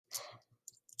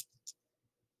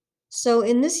So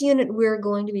in this unit, we're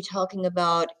going to be talking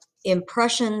about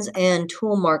impressions and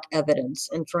toolmark evidence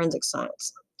in forensic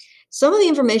science. Some of the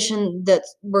information that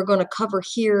we're going to cover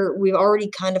here, we've already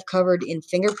kind of covered in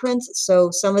fingerprints,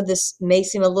 so some of this may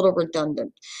seem a little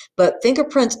redundant. But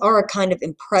fingerprints are a kind of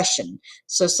impression,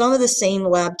 so some of the same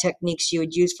lab techniques you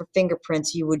would use for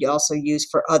fingerprints, you would also use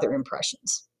for other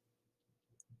impressions.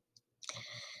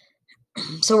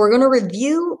 So we're going to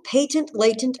review patent,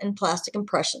 latent, and plastic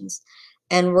impressions.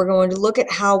 And we're going to look at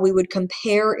how we would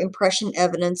compare impression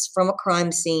evidence from a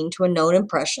crime scene to a known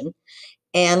impression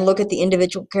and look at the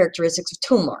individual characteristics of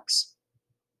tool marks.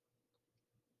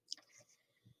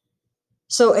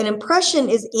 So an impression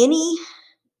is any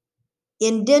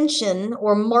indentation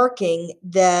or marking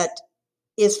that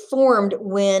is formed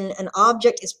when an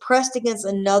object is pressed against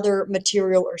another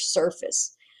material or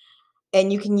surface.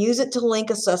 And you can use it to link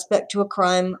a suspect to a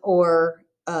crime or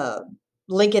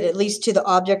link it at least to the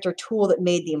object or tool that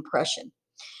made the impression.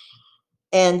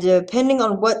 And depending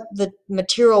on what the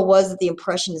material was that the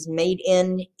impression is made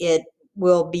in, it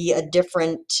will be a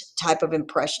different type of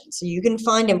impression. So you can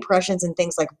find impressions in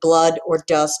things like blood or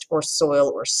dust or soil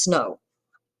or snow.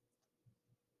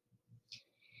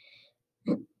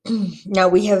 Now,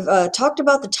 we have talked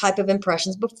about the type of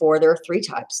impressions before. There are three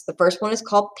types. The first one is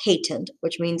called patent,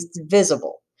 which means it's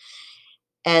visible.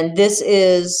 And this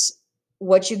is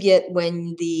what you get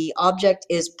when the object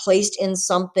is placed in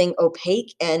something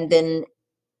opaque and then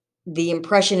the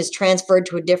impression is transferred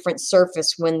to a different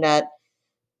surface when that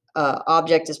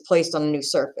object is placed on a new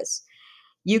surface.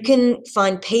 You can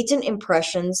find patent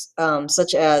impressions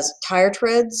such as tire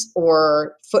treads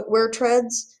or footwear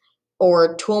treads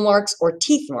or tool marks or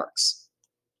teeth marks.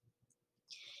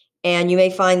 And you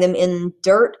may find them in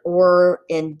dirt or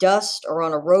in dust or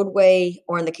on a roadway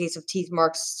or, in the case of teeth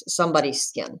marks, somebody's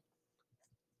skin.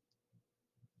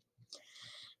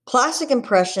 Plastic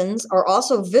impressions are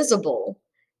also visible,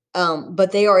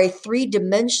 but they are a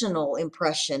three-dimensional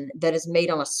impression that is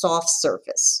made on a soft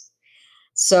surface.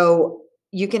 So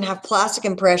you can have plastic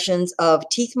impressions of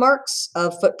teeth marks,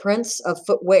 of footprints, of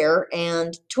footwear,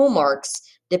 and tool marks,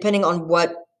 depending on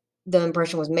what the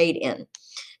impression was made in.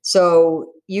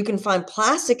 So you can find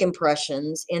plastic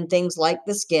impressions in things like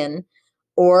the skin,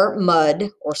 or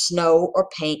mud, or snow, or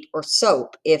paint, or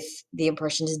soap, if the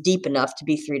impression is deep enough to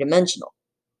be three-dimensional.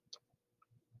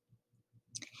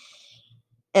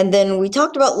 And then we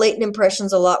talked about latent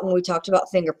impressions a lot when we talked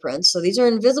about fingerprints. So these are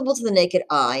invisible to the naked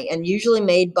eye and usually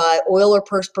made by oil or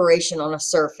perspiration on a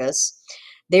surface.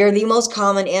 They are the most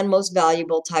common and most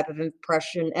valuable type of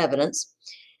impression evidence.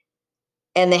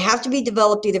 And they have to be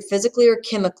developed either physically or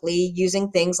chemically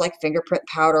using things like fingerprint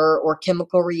powder or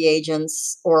chemical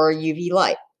reagents or UV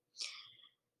light.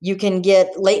 You can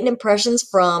get latent impressions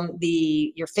from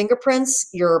your fingerprints,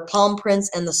 your palm prints,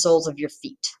 and the soles of your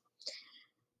feet.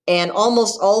 And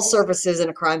almost all surfaces in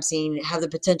a crime scene have the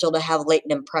potential to have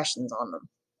latent impressions on them.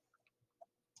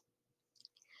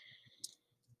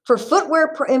 For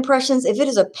footwear impressions, if it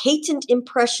is a patent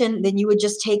impression, then you would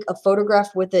just take a photograph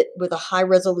with it with a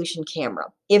high-resolution camera.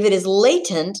 If it is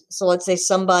latent, so let's say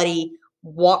somebody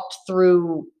walked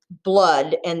through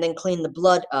blood and then cleaned the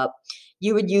blood up,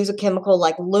 you would use a chemical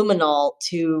like luminol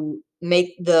to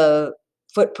make the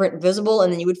footprint visible,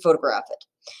 and then you would photograph it.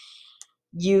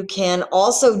 You can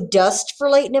also dust for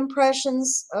latent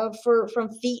impressions from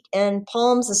feet and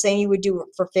palms, the same you would do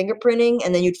for fingerprinting,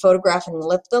 and then you'd photograph and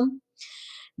lift them.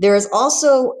 There is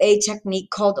also a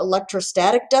technique called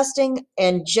electrostatic dusting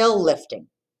and gel lifting.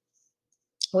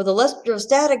 With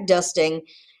electrostatic dusting,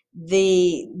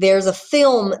 there's a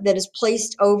film that is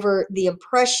placed over the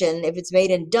impression if it's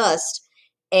made in dust,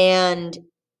 and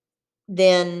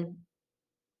then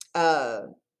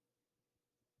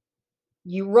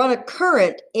you run a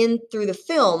current in through the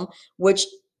film, which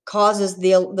causes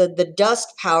the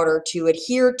dust powder to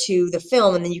adhere to the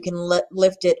film, and then you can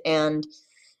lift it and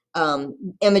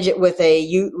image it with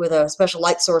a special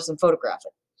light source and photograph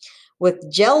it.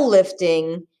 With gel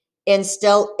lifting,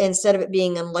 instead of it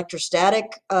being an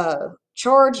electrostatic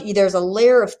charge, there's a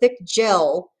layer of thick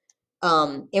gel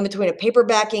in between a paper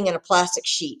backing and a plastic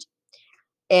sheet.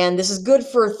 And this is good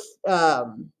for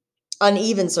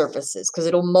uneven surfaces because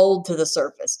it'll mold to the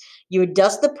surface. You would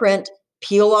dust the print,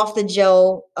 peel off the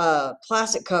gel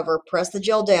plastic cover, press the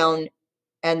gel down,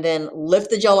 and then lift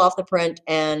the gel off the print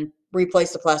and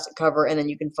replace the plastic cover, and then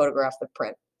you can photograph the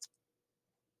print.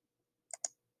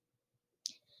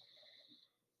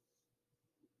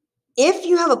 If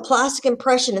you have a plastic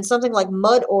impression in something like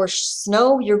mud or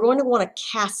snow, you're going to want to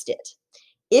cast it.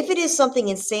 If it is something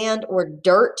in sand or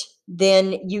dirt,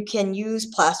 then you can use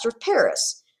plaster of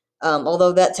Paris,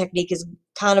 although that technique is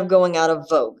kind of going out of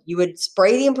vogue. You would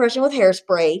spray the impression with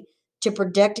hairspray to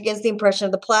protect against the impression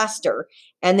of the plaster,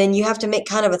 and then you have to make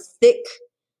kind of a thick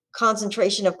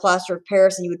concentration of plaster of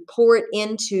Paris, and you would pour it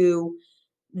into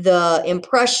the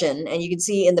impression. And you can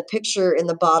see in the picture in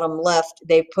the bottom left,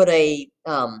 they put a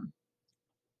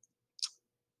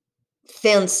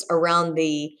fence around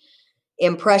the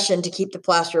impression to keep the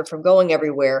plaster from going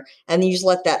everywhere, and then you just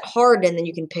let that harden, and then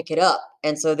you can pick it up.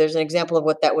 And so there's an example of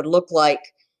what that would look like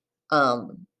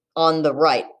on the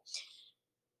right.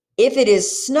 If it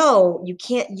is snow, you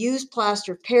can't use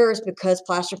plaster of Paris because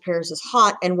plaster of Paris is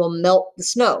hot and will melt the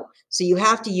snow. So you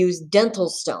have to use dental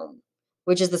stone,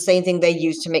 which is the same thing they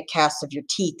use to make casts of your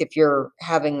teeth if you're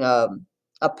having a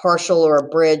partial or a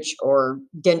bridge or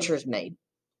dentures made.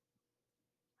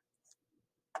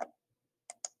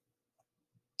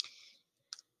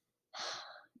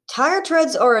 Tire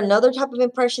treads are another type of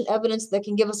impression evidence that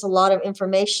can give us a lot of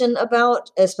information about,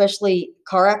 especially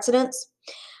car accidents.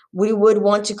 We would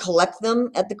want to collect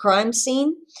them at the crime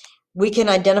scene. We can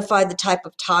identify the type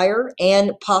of tire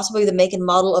and possibly the make and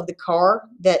model of the car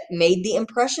that made the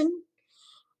impression.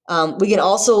 We can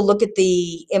also look at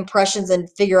the impressions and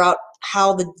figure out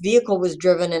how the vehicle was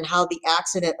driven and how the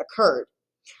accident occurred.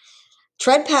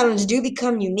 Tread patterns do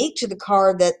become unique to the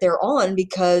car that they're on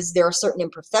because there are certain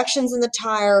imperfections in the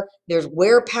tire, there's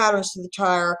wear patterns to the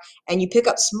tire, and you pick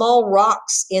up small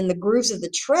rocks in the grooves of the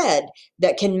tread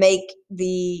that can make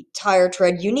the tire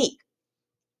tread unique.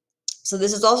 So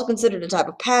this is also considered a type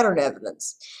of pattern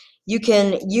evidence. You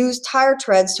can use tire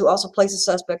treads to also place a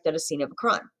suspect at a scene of a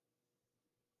crime.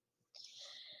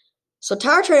 So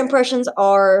tire tread impressions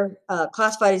are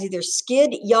classified as either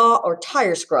skid, yaw, or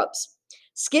tire scrubs.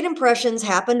 Skid impressions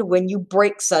happen when you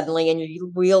brake suddenly and your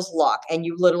wheels lock and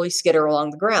you literally skitter along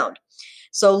the ground.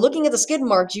 So looking at the skid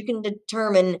marks, you can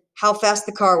determine how fast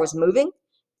the car was moving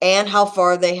and how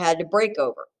far they had to brake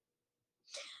over.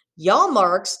 Yaw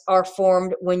marks are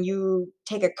formed when you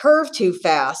take a curve too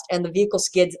fast and the vehicle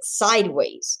skids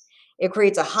sideways. It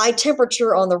creates a high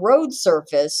temperature on the road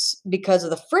surface because of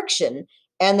the friction,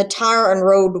 and the tire and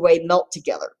roadway melt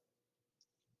together.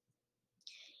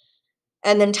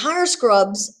 And then tire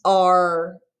scrubs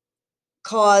are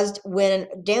caused when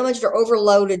a damaged or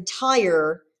overloaded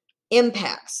tire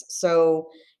impacts, so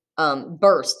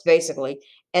bursts basically.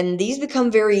 And these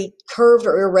become very curved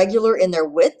or irregular in their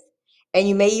width. And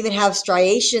you may even have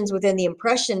striations within the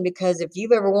impression, because if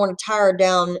you've ever worn a tire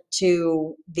down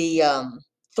to the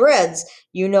threads,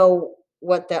 you know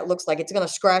what that looks like. It's going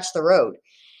to scratch the road.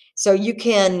 So you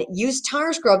can use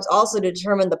tire scrubs also to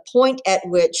determine the point at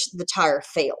which the tire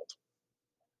failed.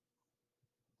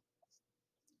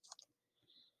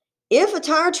 If a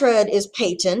tire tread is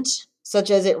patent,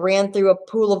 such as it ran through a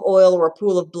pool of oil or a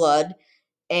pool of blood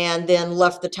and then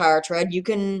left the tire tread, you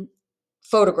can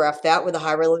photograph that with a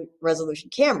high-resolution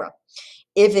camera.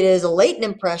 If it is a latent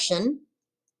impression,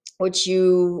 which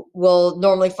you will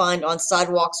normally find on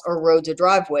sidewalks or roads or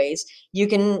driveways, you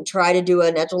can try to do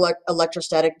an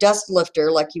electrostatic dust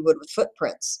lifter like you would with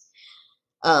footprints.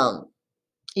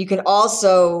 You can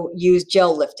also use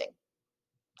gel lifting.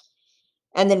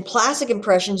 And then plastic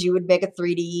impressions, you would make a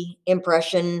 3D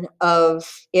impression of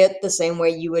it the same way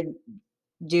you would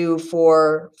do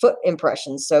for foot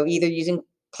impressions. So either using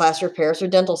plaster of Paris or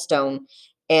dental stone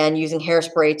and using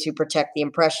hairspray to protect the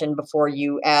impression before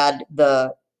you add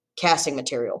the casting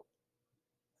material.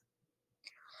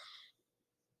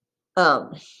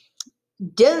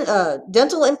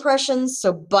 Dental impressions,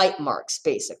 so bite marks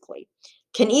basically,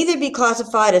 can either be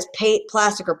classified as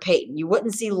plastic or patent. You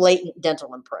wouldn't see latent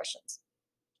dental impressions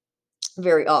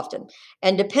very often.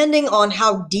 And depending on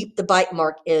how deep the bite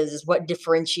mark is what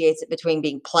differentiates it between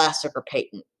being plastic or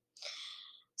patent.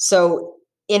 So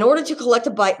in order to collect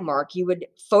a bite mark, you would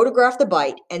photograph the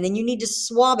bite, and then you need to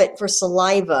swab it for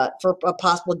saliva for a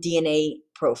possible DNA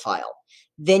profile.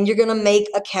 Then you're going to make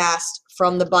a cast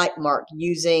from the bite mark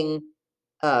using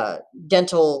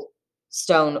dental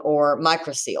stone or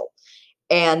microseal.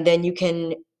 And then you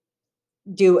can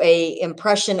do a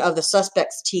impression of the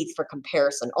suspect's teeth for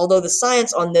comparison, although the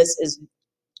science on this is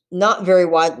not very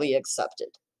widely accepted.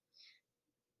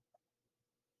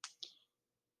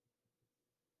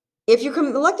 If you're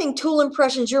collecting tool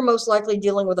impressions, you're most likely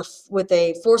dealing with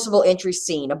a forcible entry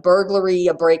scene, a burglary,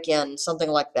 a break-in, something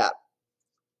like that.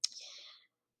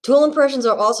 Tool impressions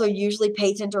are also usually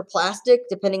patent or plastic,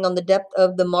 depending on the depth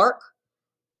of the mark,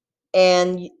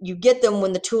 and you get them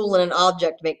when the tool and an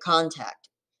object make contact.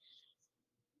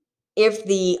 If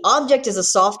the object is a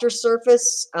softer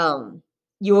surface,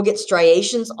 you will get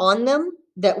striations on them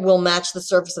that will match the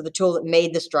surface of the tool that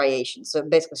made the striations, so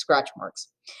basically scratch marks.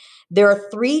 There are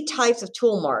 3 types of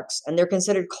tool marks, and they're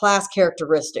considered class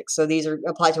characteristics. So these are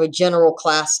applied to a general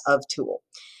class of tool.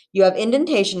 You have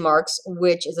indentation marks,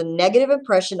 which is a negative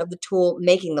impression of the tool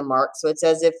making the mark. So it's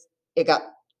as if it got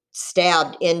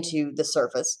stabbed into the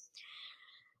surface.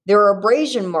 There are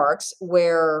abrasion marks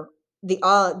where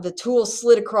the tool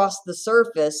slid across the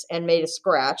surface and made a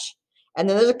scratch. And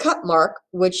then there's a cut mark,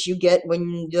 which you get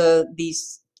when the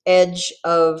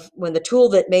tool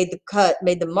that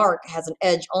made the mark has an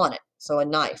edge on it, so a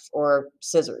knife or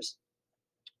scissors,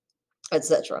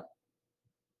 etc.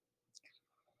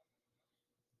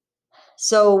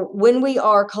 So when we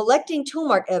are collecting tool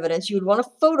mark evidence, you would want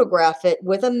to photograph it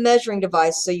with a measuring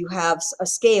device so you have a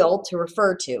scale to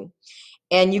refer to.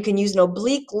 And you can use an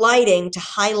oblique lighting to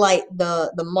highlight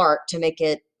the mark to make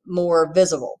it more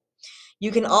visible.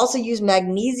 You can also use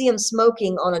magnesium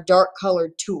smoking on a dark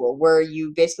colored tool, where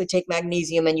you basically take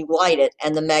magnesium and you light it,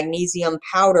 and the magnesium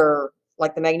powder,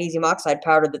 like the magnesium oxide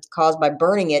powder that's caused by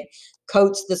burning it,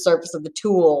 coats the surface of the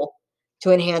tool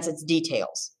to enhance its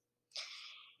details.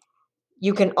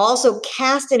 You can also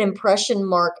cast an impression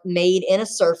mark made in a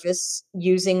surface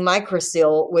using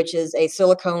microseal, which is a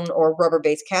silicone or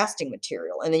rubber-based casting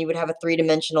material. And then you would have a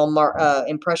 3-dimensional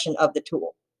impression of the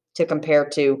tool to compare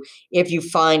to if you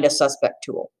find a suspect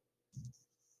tool.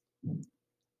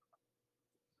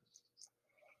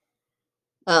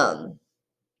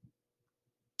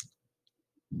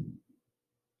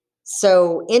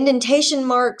 So indentation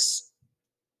marks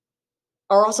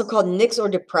are also called nicks or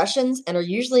depressions and are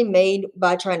usually made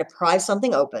by trying to pry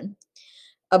something open.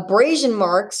 Abrasion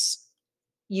marks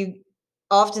you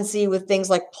often see with things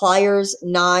like pliers,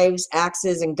 knives,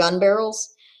 axes, and gun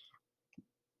barrels.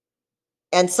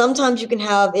 And sometimes you can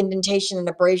have indentation and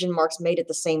abrasion marks made at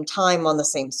the same time on the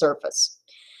same surface.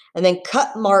 And then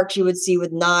cut marks you would see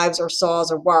with knives or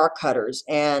saws or wire cutters,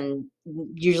 and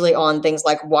usually on things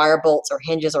like wire bolts or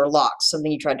hinges or locks, something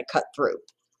you tried to cut through.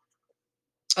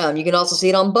 You can also see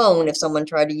it on bone if someone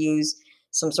tried to use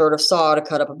some sort of saw to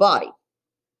cut up a body.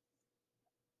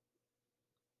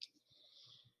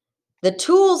 The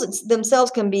tools themselves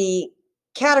can be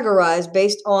categorized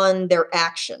based on their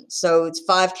action. So it's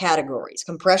 5 categories: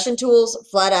 compression tools,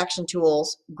 flat action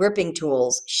tools, gripping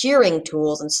tools, shearing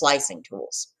tools, and slicing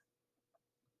tools.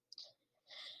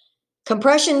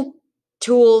 Compression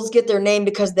tools get their name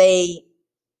because they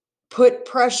put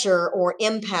pressure or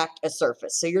impact a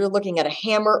surface. So you're looking at a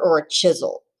hammer or a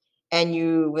chisel, and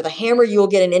with a hammer you'll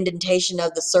get an indentation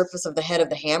of the surface of the head of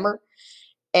the hammer,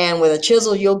 and with a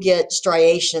chisel you'll get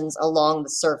striations along the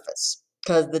surface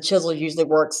because the chisel usually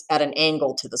works at an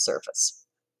angle to the surface.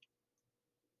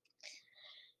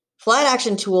 Flat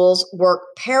action tools work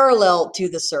parallel to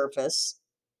the surface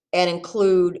and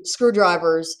include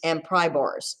screwdrivers and pry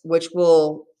bars, which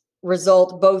will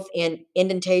result both in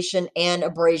indentation and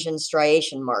abrasion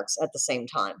striation marks at the same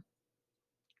time.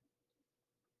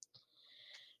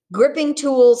 Gripping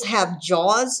tools have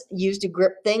jaws used to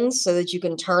grip things so that you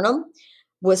can turn them.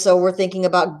 So we're thinking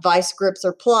about vice grips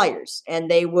or pliers, and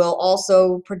they will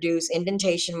also produce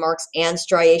indentation marks and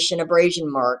striation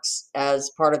abrasion marks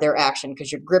as part of their action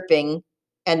because you're gripping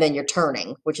and then you're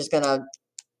turning, which is going to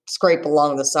scrape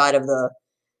along the side of the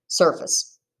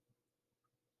surface.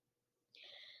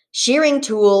 Shearing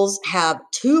tools have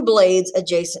 2 blades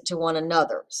adjacent to one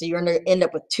another, so you're going to end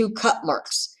up with 2 cut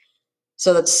marks.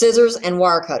 So that's scissors and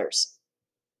wire cutters.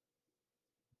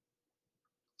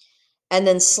 And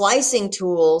then slicing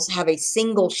tools have a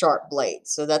single sharp blade,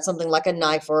 so that's something like a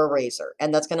knife or a razor,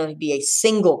 and that's going to be a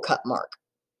single cut mark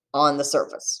on the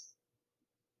surface.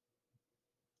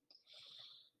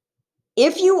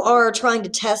 If you are trying to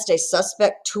test a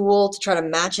suspect tool to try to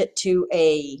match it to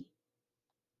a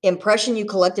impression you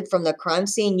collected from the crime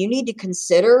scene, you need to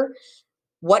consider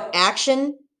what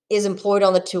action is employed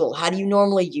on the tool. How do you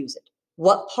normally use it?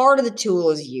 What part of the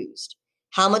tool is used?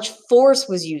 How much force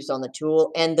was used on the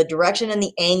tool, and the direction and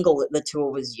the angle that the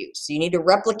tool was used. So you need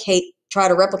to try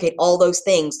to replicate all those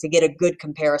things to get a good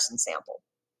comparison sample.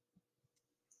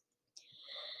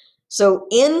 So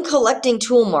in collecting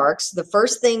tool marks, the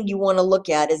first thing you want to look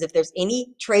at is if there's any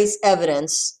trace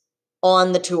evidence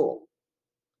on the tool,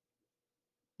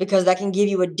 because that can give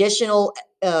you additional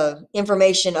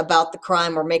information about the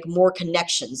crime or make more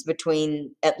connections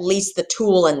between at least the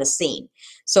tool and the scene.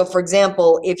 So for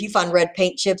example, if you find red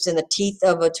paint chips in the teeth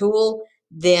of a tool,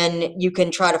 then you can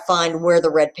try to find where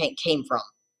the red paint came from.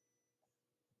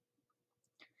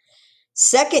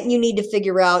 Second, you need to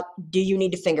figure out, do you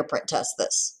need to fingerprint test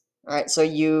this? All right, so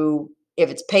if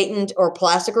it's patent or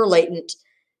plastic or latent,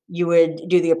 you would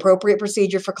do the appropriate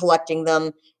procedure for collecting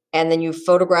them, and then you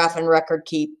photograph and record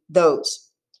keep those.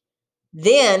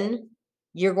 Then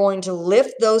You're going to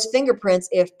lift those fingerprints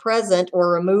if present,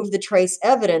 or remove the trace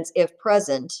evidence if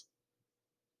present,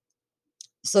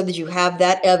 so that you have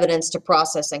that evidence to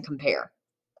process and compare.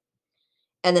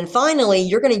 And then finally,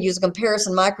 you're going to use a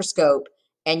comparison microscope,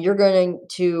 and you're going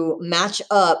to match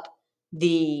up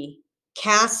the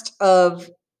cast of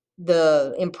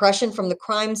the impression from the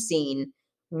crime scene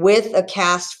with a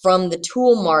cast from the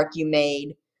tool mark you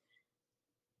made.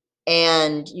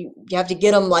 And you have to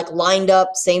get them like lined up,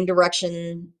 same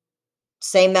direction,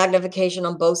 same magnification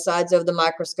on both sides of the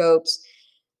microscopes.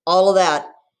 All of that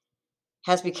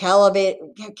has to be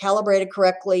calibrated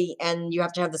correctly, and you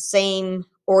have to have the same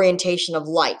orientation of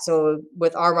light. So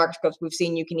with our microscopes, we've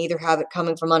seen you can either have it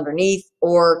coming from underneath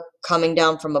or coming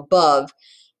down from above.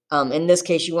 In this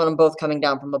case, you want them both coming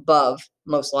down from above,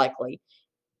 most likely.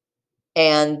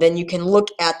 And then you can look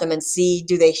at them and see,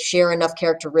 do they share enough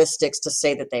characteristics to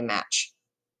say that they match?